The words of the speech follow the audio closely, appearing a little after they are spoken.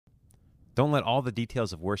Don't let all the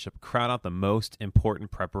details of worship crowd out the most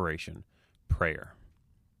important preparation, prayer.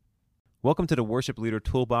 Welcome to the Worship Leader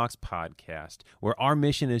Toolbox podcast, where our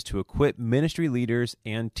mission is to equip ministry leaders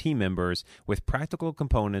and team members with practical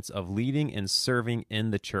components of leading and serving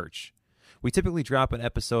in the church. We typically drop an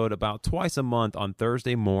episode about twice a month on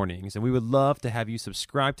Thursday mornings, and we would love to have you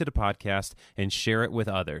subscribe to the podcast and share it with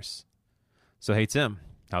others. So, hey, Tim.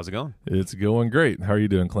 How's it going? It's going great. How are you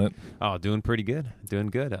doing, Clint? Oh, doing pretty good. Doing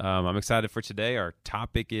good. I'm excited for today. Our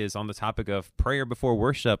topic is on the topic of prayer before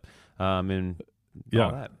worship, and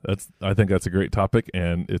all that. I think that's a great topic,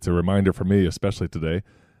 and it's a reminder for me, especially today.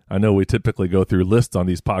 I know we typically go through lists on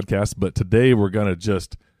these podcasts, but today we're going to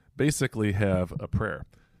just basically have a prayer.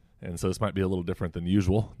 And so this might be a little different than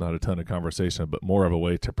usual, not a ton of conversation, but more of a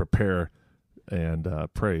way to prepare and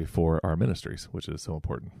pray for our ministries, which is so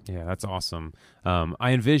important. Yeah, that's awesome.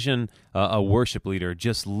 I envision a worship leader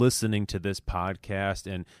just listening to this podcast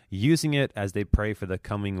and using it as they pray for the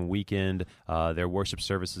coming weekend, their worship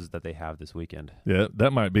services that they have this weekend. Yeah,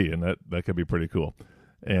 that might be, and that could be pretty cool.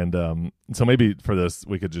 And so maybe for this,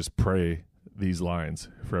 we could just pray these lines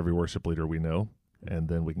for every worship leader we know, and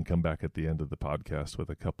then we can come back at the end of the podcast with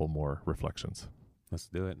a couple more reflections. Let's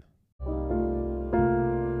do it.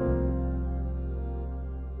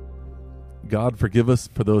 God, forgive us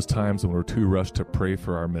for those times when we're too rushed to pray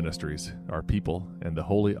for our ministries, our people, and the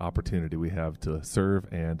holy opportunity we have to serve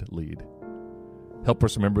and lead. Help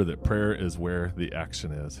us remember that prayer is where the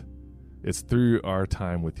action is. It's through our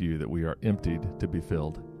time with you that we are emptied to be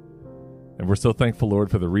filled. And we're so thankful,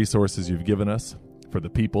 Lord, for the resources you've given us, for the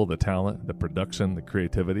people, the talent, the production, the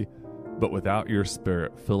creativity. But without your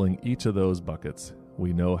Spirit filling each of those buckets,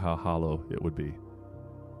 we know how hollow it would be.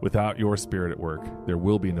 Without your Spirit at work, there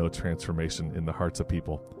will be no transformation in the hearts of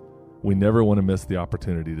people. We never want to miss the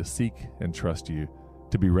opportunity to seek and trust you,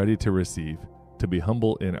 to be ready to receive, to be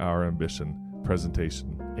humble in our ambition,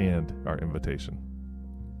 presentation, and our invitation.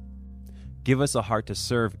 Give us a heart to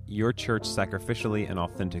serve your church sacrificially and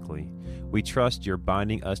authentically. We trust you're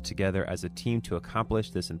binding us together as a team to accomplish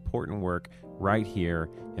this important work right here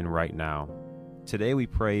and right now. Today we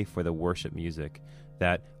pray for the worship music,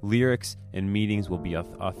 that lyrics and meetings will be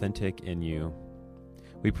authentic in you.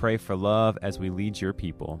 We pray for love as we lead your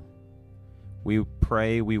people. We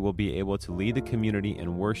pray we will be able to lead the community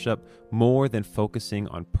in worship more than focusing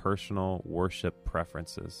on personal worship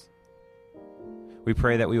preferences. We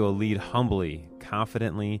pray that we will lead humbly,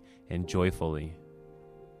 confidently, and joyfully.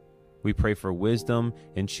 We pray for wisdom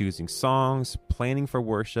in choosing songs, planning for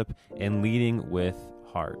worship, and leading with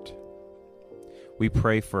heart. We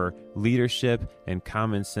pray for leadership and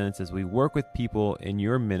common sense as we work with people in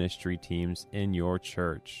your ministry teams in your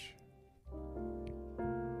church.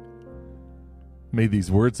 May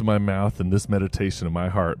these words of my mouth and this meditation of my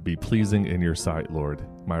heart be pleasing in your sight, Lord,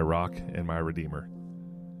 my rock and my redeemer.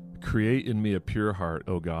 Create in me a pure heart,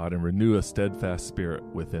 O God, and renew a steadfast spirit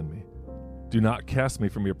within me. Do not cast me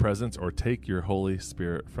from your presence or take your Holy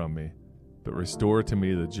Spirit from me, but restore to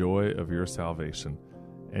me the joy of your salvation,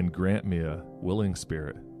 and grant me a willing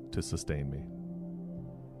spirit to sustain me.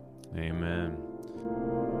 Amen.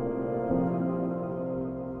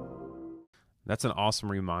 That's an awesome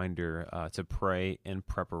reminder to pray in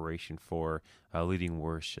preparation for leading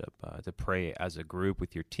worship, to pray as a group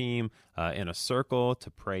with your team in a circle, to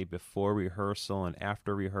pray before rehearsal and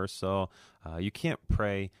after rehearsal. You can't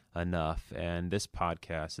pray enough, and this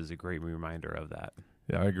podcast is a great reminder of that.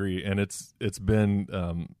 Yeah, I agree. And it's been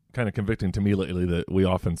kind of convicting to me lately that we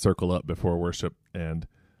often circle up before worship and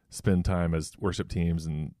spend time as worship teams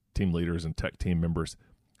and team leaders and tech team members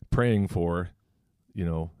praying for,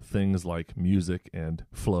 things like music and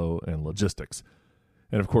flow and logistics.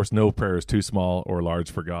 And of course, no prayer is too small or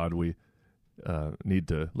large for God. We need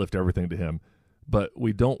to lift everything to him. But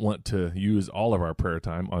we don't want to use all of our prayer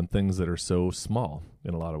time on things that are so small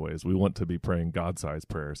in a lot of ways. We want to be praying God-sized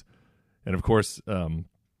prayers. And of course,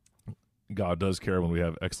 God does care when we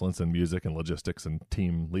have excellence in music and logistics and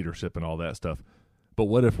team leadership and all that stuff. But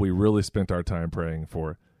what if we really spent our time praying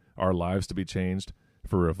for our lives to be changed,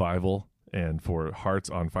 for revival, and for hearts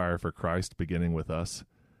on fire for Christ, beginning with us,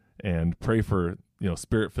 and pray for,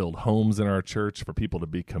 spirit-filled homes in our church, for people to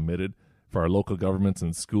be committed, for our local governments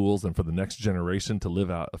and schools, and for the next generation to live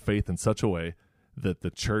out a faith in such a way that the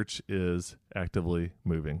church is actively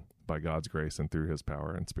moving by God's grace and through his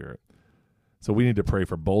power and spirit. So we need to pray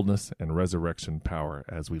for boldness and resurrection power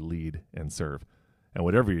as we lead and serve. And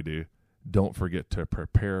whatever you do, don't forget to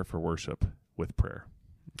prepare for worship with prayer.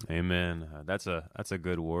 Amen. That's a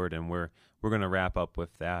good word, and we're going to wrap up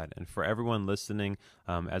with that. And for everyone listening,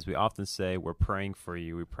 as we often say, we're praying for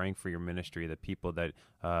you. We're praying for your ministry, the people that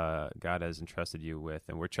God has entrusted you with,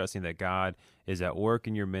 and we're trusting that God is at work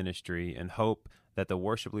in your ministry, and hope that the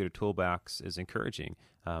Worship Leader Toolbox is encouraging.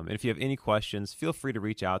 And if you have any questions, feel free to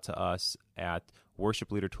reach out to us at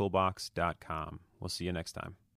worshipleadertoolbox.com. We'll see you next time.